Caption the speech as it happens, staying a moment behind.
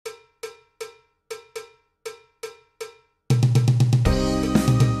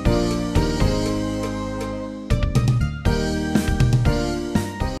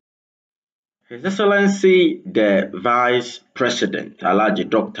His Excellency the Vice President, Alhaji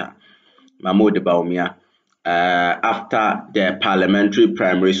Dr. Mahmoud Bawumia, after the parliamentary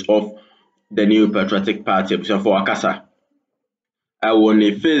primaries of the New Patriotic Party, for Akasa, I won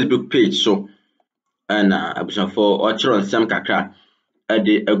a Facebook page, so and for Ochron Sam Kakra,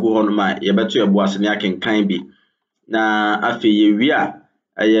 the Aguhonma, Yabetu Abuasaniak and Kainbi. Na afi we are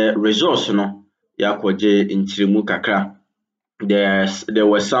a resource no yakwaje inchirimu kakra. There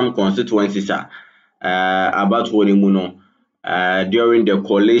were some constituencies about Wonimuno during the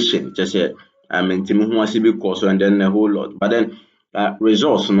coalition, just say because and then a whole lot. But then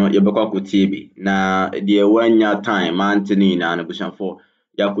resource no yabaka kutibi na the 1 year time Anthony na bushan for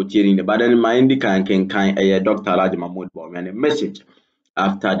yakutiri. But then my indica can Dr. Alhaji Mahmoud Bawumia and a message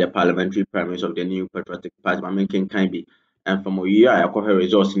after the parliamentary primaries of the New Patriotic Party. I mean, can be and from a year I call her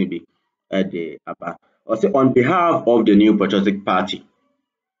resource in be at the upper. Also, on behalf of the New Patriotic Party,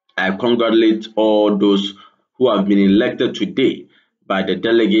 I congratulate all those who have been elected today by the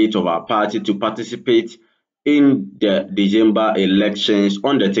delegates of our party to participate in the December elections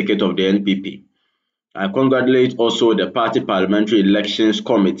on the ticket of the NPP. I congratulate also the Party Parliamentary Elections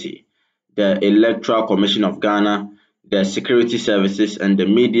Committee, the Electoral Commission of Ghana, the security services, and the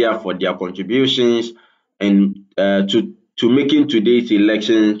media for their contributions and to making today's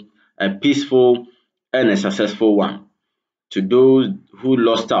election a peaceful and a successful one. To those who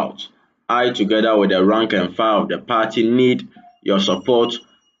lost out, I, together with the rank and file of the party, need your support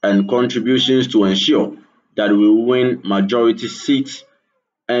and contributions to ensure that we win majority seats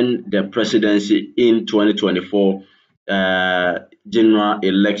and the presidency in 2024 general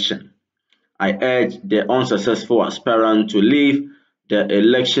election. I urge the unsuccessful aspirant to leave the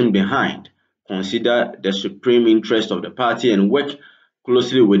election behind, consider the supreme interest of the party, and work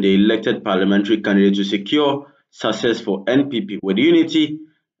closely with the elected parliamentary candidate to secure success for NPP. With unity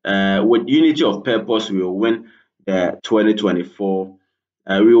of purpose, we will win the 2024.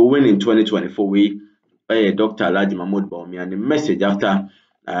 We will win in 2024. We Dr. Alhaji Mahmoud Bawumia, and the message after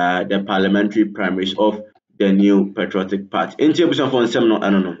the parliamentary primaries of the New Patriotic Party. In no,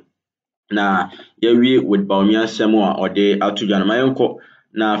 I don't know. Na yewi with Bawumia Semua or de atujana mayonko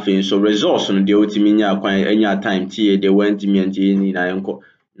na fin so resource no de otimi nya kwan enya time tie de wantimi anti ni na yonko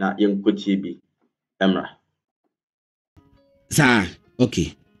na yonko TV emra sir.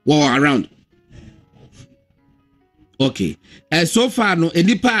 Okay, wow, around okay. So far no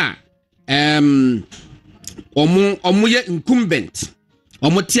enipa omo ye incumbent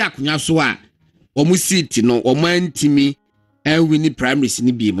omo ti akonya so a omo seat no omo antimi win primaries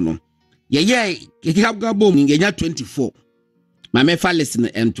ni bi no ye kikabgabo ngenya 24 mama fa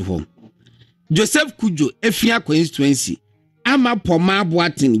listen to home Joseph Kujo Efia constituency ama Poma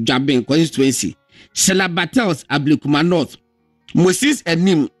Boatin Jabin constituency Shela Battles Ablikuma North Moses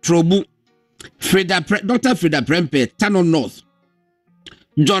Enim Trobu Dr. Freda Prempe Tano North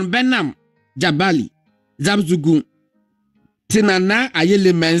John Benham Jabali Zabzugu Tinana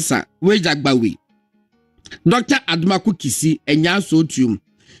Ayele Mensa Wejagbawi Dr. Admaku Kisi Enyaso Tium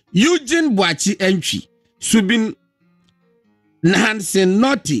Eugene Boachi Entry Subin Hansen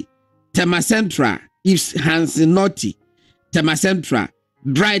Naughty Tema Central Ifs Hansen Naughty Tema Central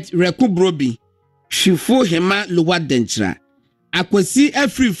Bright Rekubrobi Shifu Hema Luwa Denchra Akwesi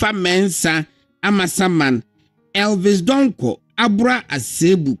Efri Mensa Amasaman Elvis Donko Abra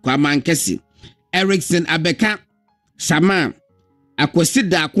Asebu Kwamankesi Erickson Abeka Shaman Akwesi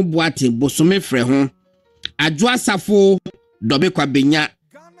da Kubuate Bosome Frehon Adwa Safo Dobe Kwa Benya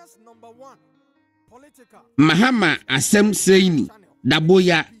Mahama Asem Seini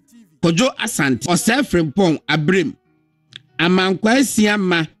Daboya Kojo Asante Osefrempong Abrim Amankwa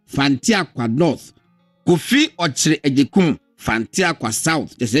Siama Fantia Kwa North Kofi Ochre Ejekum Fantia Kwa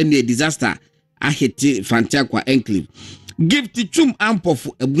South the same disaster ahete Fantia Kwa Enclave Gift Chum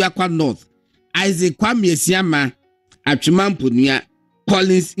Ampofu Ebuakwa North Isaac Kwame Siama Atwimampo Nua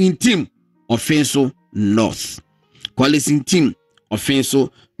Collins Intim Offenso North Collins Intim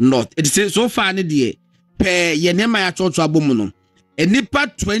Offenso North. It is so far ne de pe ye nema ya chocho abomu no enipa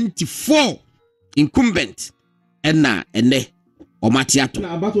 24 incumbent ena ene omatiato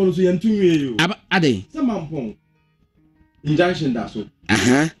na abato no so yantumi yo ade samampon injunction da so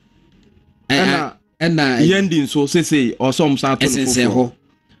ena yendin so say osom sa to esense ho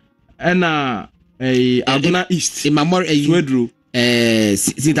ena Aduna East imamor Swedru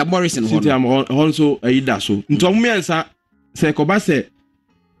Sinta Morrison ho Sinta also da so ntomumiensa se ko ba se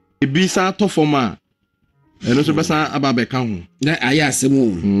ebi sa to forma eno so besa ababe ka ho na aya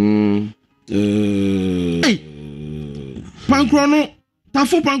asemu pankro no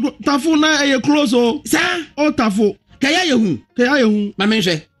tafo na eye close o sa o tafo kaya yehu ma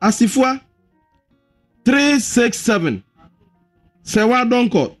menhwe asifua 367. Sewa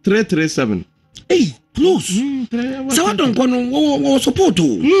donko 337. Hey, close. Sewa donko no support.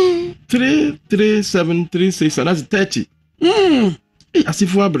 337 367. That's 30.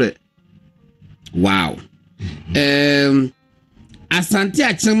 Asifu abre. Wow. Asante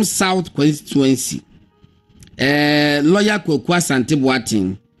Achim South constituency. Lawyer Kweku Asante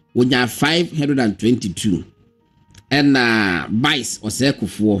Boateng wonya 522. And Vice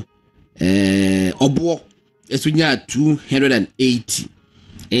Osekufo Obo esunya 280.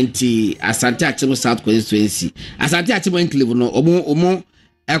 Enti Asante Achim South constituency. Asante Achim enclave no omo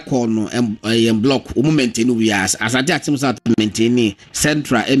echo no block omo maintain we as Asante Achim South maintain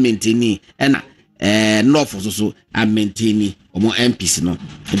central maintain and north so am maintain omo MPs no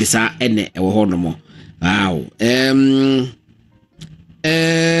de sa ene ewo ho no mo. Wow.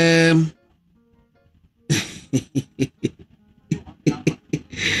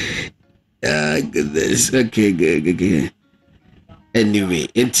 Goodness. Okay, good. Anyway,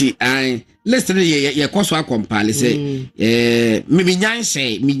 I listen ye koso compile say me nyan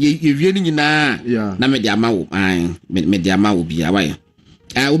say me ye nyina na me dia ma wo me dia ma wo bia why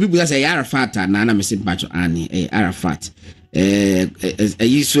obi bu say Arafat na me simpacho ani Arafat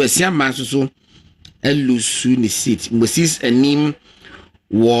yi so asiama so elusu ni seat Moses Enim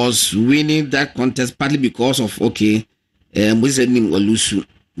was winning that contest partly because of Moses Enim olusu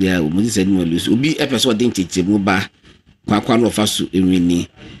Moses Enim olusu obi episode din chiche mu ba kwa no fasu enwini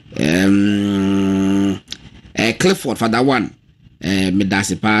Clifford for that one me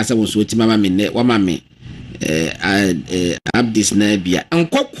dase pa se wo so ti mama me ne wa mama abdis na bia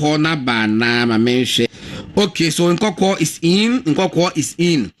nkokko na ba na ma menhwe so nkokko is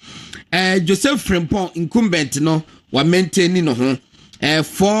in Joseph Frimpong incumbent no wa maintain no ho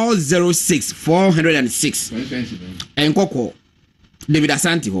 406 nkokko David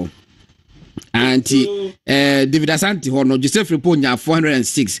Asante ho anti David Asante ho no Joseph Frimpong nya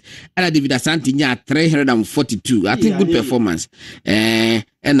 406 and David Asante nya 342. I think good performance and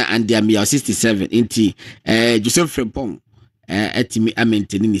Andiamia 67 inti Joseph Frimpong etimi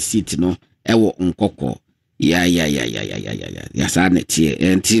maintain the seat no ewo nkokko ya sa net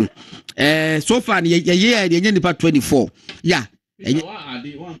here anti so far ye nipa 24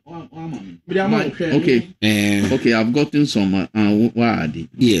 okay I've gotten some what are they?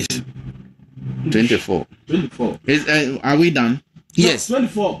 Yes 24 is are we done? Yes.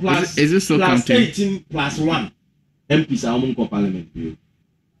 24 plus is it still plus counting? 18 plus 1 MPs are on Parliamentary.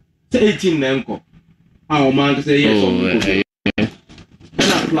 Say 18 nenko our man say yes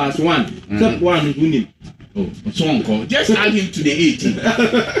plus 1 step 1 is winning. So uncle, just add him to the 18.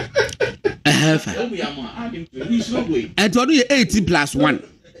 Add him to he's not going. And to do 18 plus 1.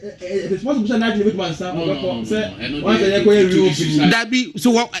 It's possible to not make one sound. That be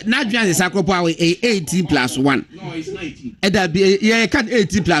so not just a sacropower 18 plus 1. No, it's 19. And that be can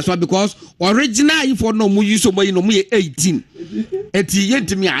 18 plus 1 because original for no mu use so no mu 18. Et yet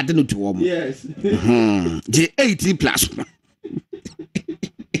to me I don't know to yes. The 18 plus 1.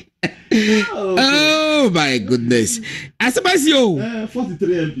 Oh my goodness. I suppose you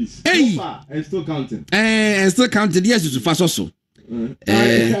 43 MPs. Hey. So far, and still counting. And still counting. Yes, it's fast also.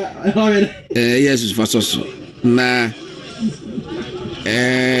 Yes, it's fast also. Nah.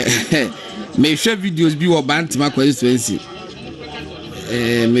 Me share videos be what Bantam constituency.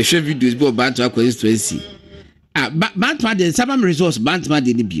 Me share videos be what Bantam constituency. Bantam the Sabam resource Bantam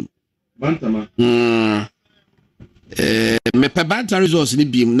the beam. Bantama. Me pe Bantam resource ni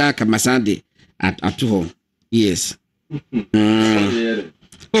beam na Kamasande at home. Yes.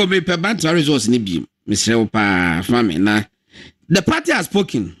 Oh, me pe Bantam resource ni beam. Mr. Pa family na. The party has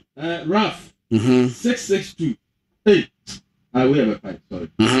spoken. Ralph. 662. Hey. We have a fight. Sorry.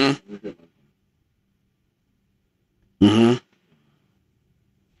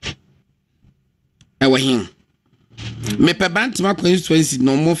 Him. Me pe Bantam constituency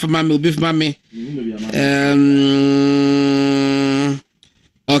no more for me obi for me.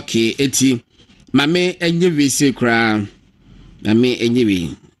 Okay, eti mame enye wese kra. Mame enye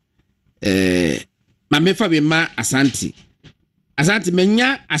we. Mame fa be ma Asante. Asante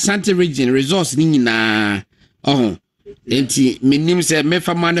menya Asante region resource ni nyina. Enti menim se me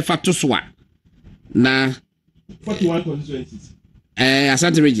fa ma ne fa to so a. Na 41 constituencies.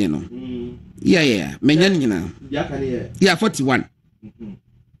 Asante region no. Yeah. Menya nyina. Yeah, 41.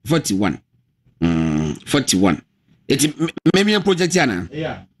 41. 41. Eti me project yana.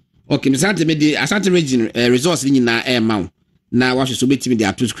 Yeah. Okay, Asante me the Asante region resource ni nyina ma na wa so betimi the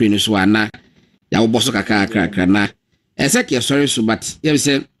ato screen so ana ya wo boso kakra na eseke sorry so but you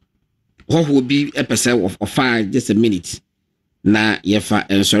say what will be a percent of 5 just a minute na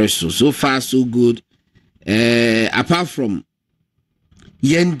yefa sorry so far so good apart from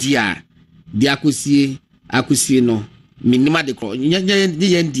yendia di akosie no minima de kro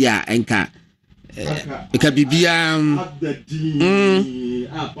yendia enka eka bibia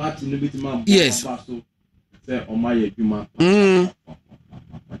party no bitima yes say o ma ye dwuma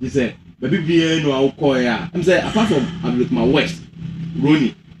say baby bia no awko ya I'm say apart from Abdulkma West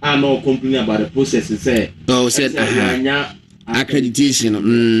Ronnie are not complaining about the process say said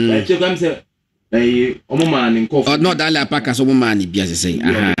accreditation like you come say omo man nko no that la pack so man bia say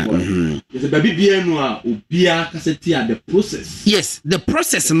yes baby bia no a obia kaseti at the process yes the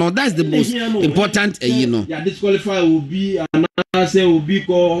process no that's the most important you know ya disqualify obi and say obi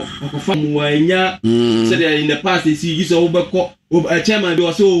ko fam wanya say in the past you see you so obeko chairman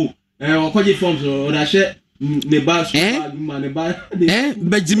be so okoje forms o da she ne ba so ne ba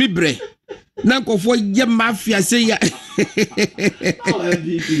bajimi bre na kofo ye mafia say ya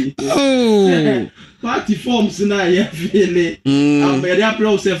oh party forms na ye feel am be dey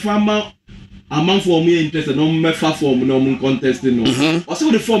play say farmer amount for me interested no me fa form no me contest no o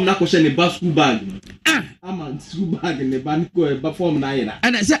say the form na ko she ne ba school bag am school bag ne ba ko ba form na ye na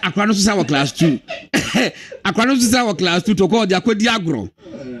and say akwa no so say class 2 akwa no so say class 2 to ko dia ko di agro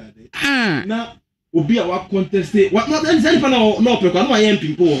na obi a wa contest what not any pana no pe kwa no ayen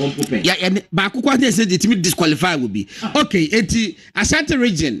pimpo wo hompo pen ya ba akukwa dey say the disqualify will be okay eti Ashanti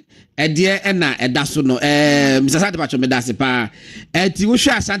region de na eda so no Mr. Sadepacho me dase pa eti wo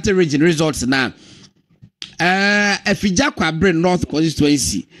hwe Ashanti region results na Afija Kwabre North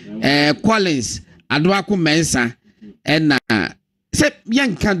constituency Collins Adwako Mensa na se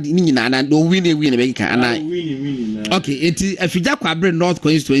yanka ni nyina na do win be ka na okay eti Afija Kwabre North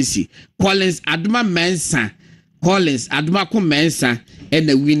constituency Collins Aduma Mensa Collins Aduma ko Mensa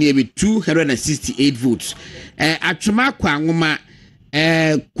na win be 268 votes atwema kwa nwoma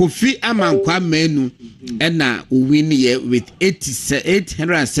Kofi Amankwa Menu na win ye with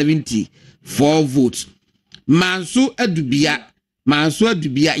 874 votes Manso Adubia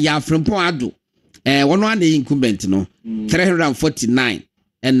ya Frempon Ado one one the incumbent no 349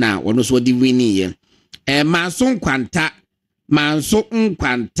 na one so the winning ye Manso Nkwanta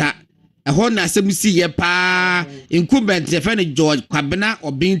ho na asemsi ye pa incumbent ye fene George Kwabena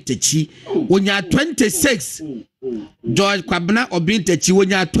Obintechi wonya 26 George Kwabena Obintechi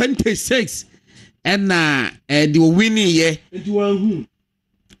wonya 26 na the winning ye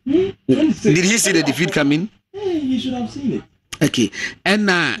did he see the defeat coming? You should have seen it. Okay. And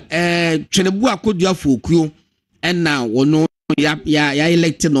Chenebu Akodua Fokuo and now wono ya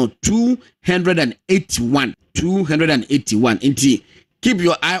elected no 281 inti keep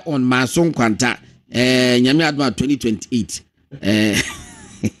your eye on Mason Kwanta nyame adwa 2028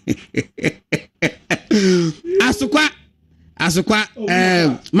 Asokwa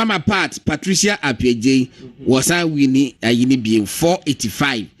Mama Patricia Apieje was a winning yini being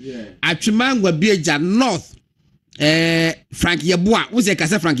 485 atwema ngwa bieja North Frank Yeboah wo se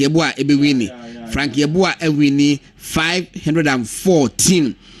kasa Frank Yeboah ebe winning Frank Yeboah winning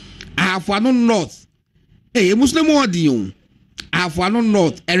 514 Ahafuano North Muslim audion Ahafuano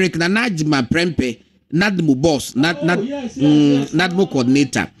North Eric Nanajima Prempe Nadmo boss Nadmo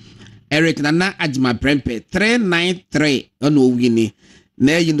coordinator Eric Nana Ajima Prempe 393 ono wini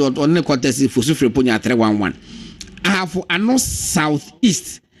na yi no on contest for sufre ponya 311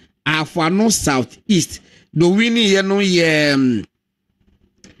 Ahafuano Southeast do wini ye no ye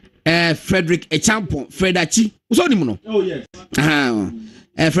Frederick Echampon Fredachi so ni no oh yes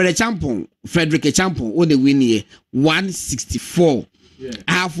Frederick Echampon o de wini ye 164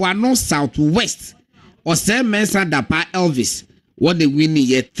 Ahafuano Southwest Ose Mensa Dapa Elvis what the winning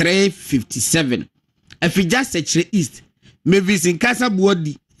ye 357 Afija Secretary East Mavis in Casa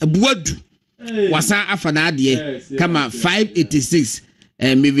Buadu wasa afana de kama 586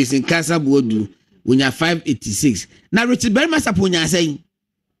 Mavis in Casa Buadu unya 586 na Richard Berma Sapon ya say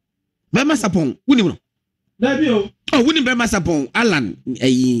Berma Sapon wuni no Dabio wuni Berma Sapon Alan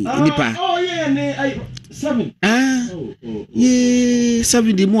nipa oh yeah 7 yeah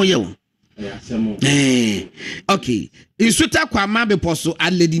 7 the more yo okay Isuta kwa mabe poso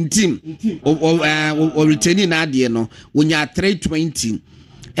a leading team or returning na de no wonya 320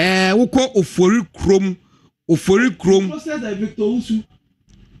 woko ofori krom process that Victor Usu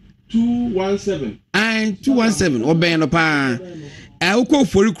 217 217 oben no pa woko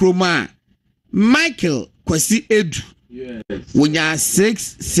ofori krom a Michael Kwasi Edu wonya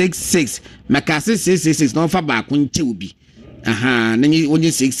 666 makase 666 no fa ba ko nche obi nanyi wonya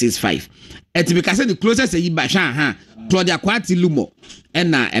 665 because the closest yi ba sha Claudia Kwati Lumo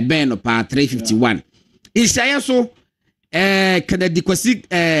na eben no pa 351 Isaiah so Kennedy Kwasi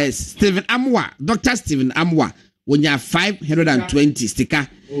Stephen Amwa, Dr. Stephen Amwa, when you 520 sticker,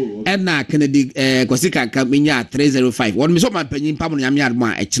 and na Kennedy Kwasi Kaminya 305. One miss my penny pamon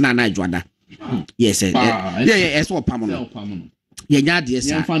yamma a china jwanda. Yes, yeah, what pamon. Yeah, yes,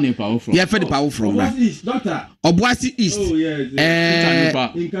 yeah, funny power from. Yeah, funny power from. Obuasi East. Oh, yes.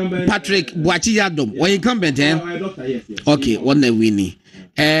 Patrick Boachi Yadom. Or incumbent, eh? Okay, one winnie.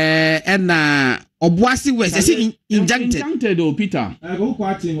 And Obuasi West. I see injuncted, oh, Peter. I go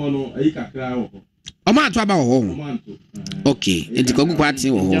quoting on a crowd. Oman to about home. Okay, it's go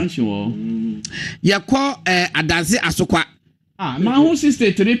quoting home. Ya call a dance asokwa. My whole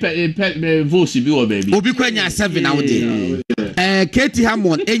sister to vote baby. Obi kwenya 7 out there. Katie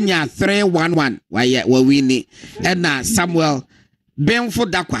Hammond enya 311 why we need and Samuel Benfo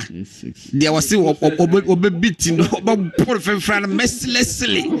Dakwa there was still beating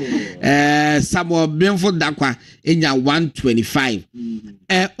mercilessly Samuel Benfo Dakwa enya 125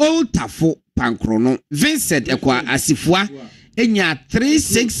 Old Tafo Pankrono Vincent Ekwa Asifua enya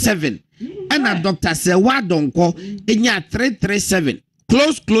 367 and a Dr. Sewa Donko enya 337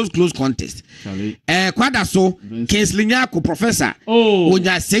 close contest. Kwada so Kingsley Nyako professor. Oh,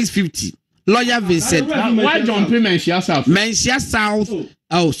 Onya 650. Lawyer Vincent. Why John P. Menchia South? Menchia South.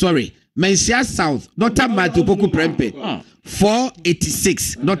 Oh, sorry. Menchia South. Dr. Matthew Poku Prempe.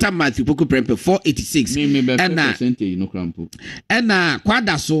 486. Dr. Matthew Poku Prempe 486. And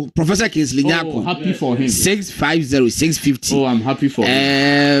Kwada so Professor Kingsley Nyako. Happy for him. 650 650. Oh, I'm happy for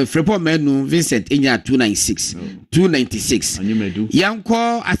him. Frepo Menu Vincent Enya 296. 296.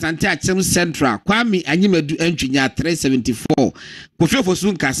 Yanko Asante Achem Central Kwame Anyimedu Engineer 374. Kofi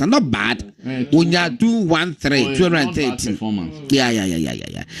Fosun Kasa not bad. Unya 213 213.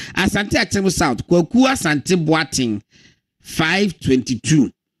 Yeah. Asante Achem South Kwaku Asante Boating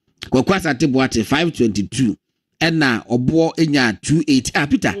 522. Kwaku Asante Boating 522. Ena Obo Enya 28.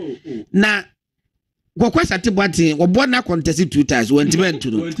 Peter. Na Kwaku Asante Boating Obo na contest 2 times went to and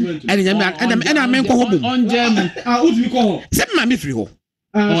I mean on jam. Say mama free ho.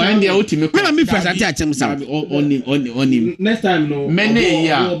 Oh, and the ultimate. Me first Achem South. On him. Next time no. Many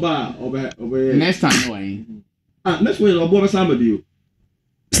yeah. Next time no. Next way Obo somebody.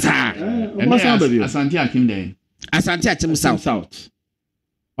 Star. Asante Akim then. Asante Achem South.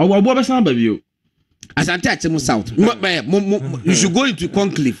 Obo somebody. Asante Achem South. You should go into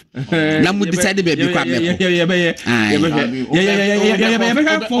conclave. Now we decided baby kwa meko.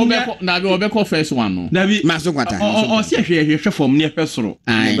 Na be obeko first one no. Na bi maso kwata. O se hwe form ne hwesoro.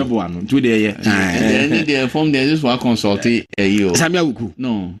 Bebo ano. To dey Then the form there is for consult you. Samia Wuku.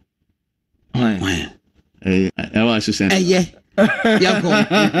 No. I was to say. Yeah.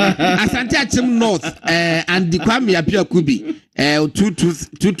 Asante Achem North and the Kwame Apia Kubi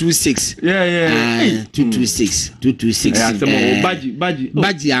 226. Yeah. 226.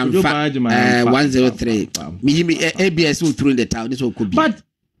 Baji Amfa 103. Me ABS will through in the town. This will could be. But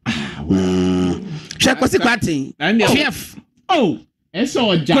check what's the quarting. Chef. Oh.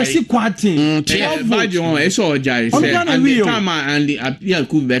 Eso jai. Kwasi kwatin. Chef. Bajo eso jai say. And the time and the Apia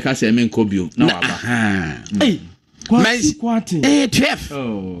Kubeka say men kobio. No aba. Hey. Kwasi kwatin. Chef.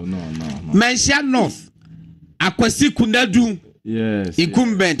 Oh no. Menchia North. Akwasi Kunadu. Yes.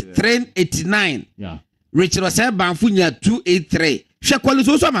 Incumbent 389. Yeah. Richard Banfunya 283. Shekwali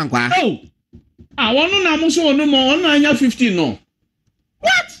so mankwa. Oh. Wonu na mo so no mo on anya 15 no.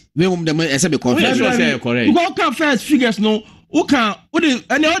 What? We dem ese be confirm. Correct. You go first figures no. Who can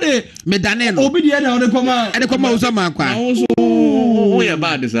any other medane no. Obi dey na ode koma so mankwa. Oh yeah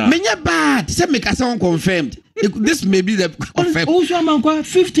bad sir. Menya bad. Say make us confirmed. This may be the confirmed. Also mankwa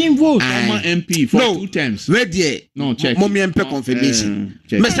 15 votes. MP for 2 terms. Where there? No check. Mommy MP confirmation.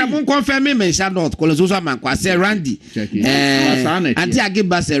 Mr. Mon confirm me mention not cause also mankwa say Randy. Anti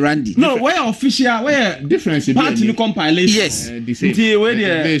Agiba say Randy. No, where official where difference party no compilation. Yes. Nti where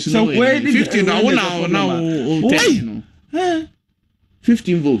there. So where 15 now 10.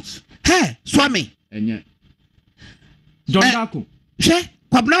 15 votes. Hey, Swami. Enye. John Dako. She,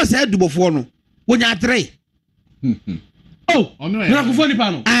 kwabna say dubofo no. Wonya 3. Oh, na kufo ni pa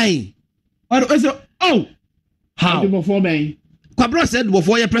no. Ai. Oh. How? Dubofo ben. Kwabna say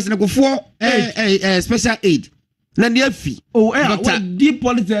dubofo ye president kufo special aid. Na ne afi. Oh, deep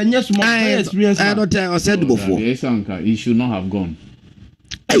politics and yes more experience. I don't tell said dubofo. He should not have gone.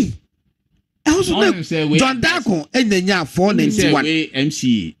 Hey. Also, John Dako enya 491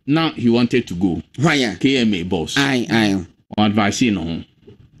 MC. Now he wanted to go. Why? KMA boss. Aye. On advice no.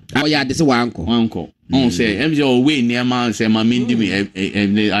 Oh yeah, this one uncle. On say MC away near man say ma mindi me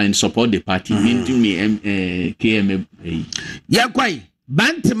and support the party. Mindi me KMA. Yeah, quite.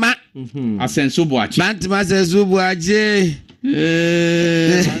 Bantama Asenso Boachi. Bantama Asenso Boachi.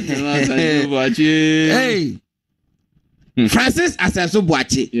 Hey. Francis Asenso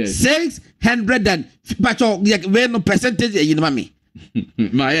Boachi. 600 and when no percentage you know me.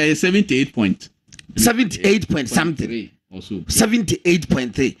 My 78 point. 78 point something. Also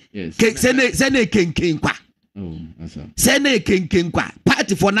 78.3. Yes. Sene ken kwa. Oh, that's all. Sene ken kwa.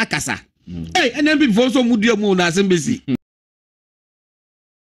 Party for nakasa. Hey, NPP for so mudio mu na asembesi.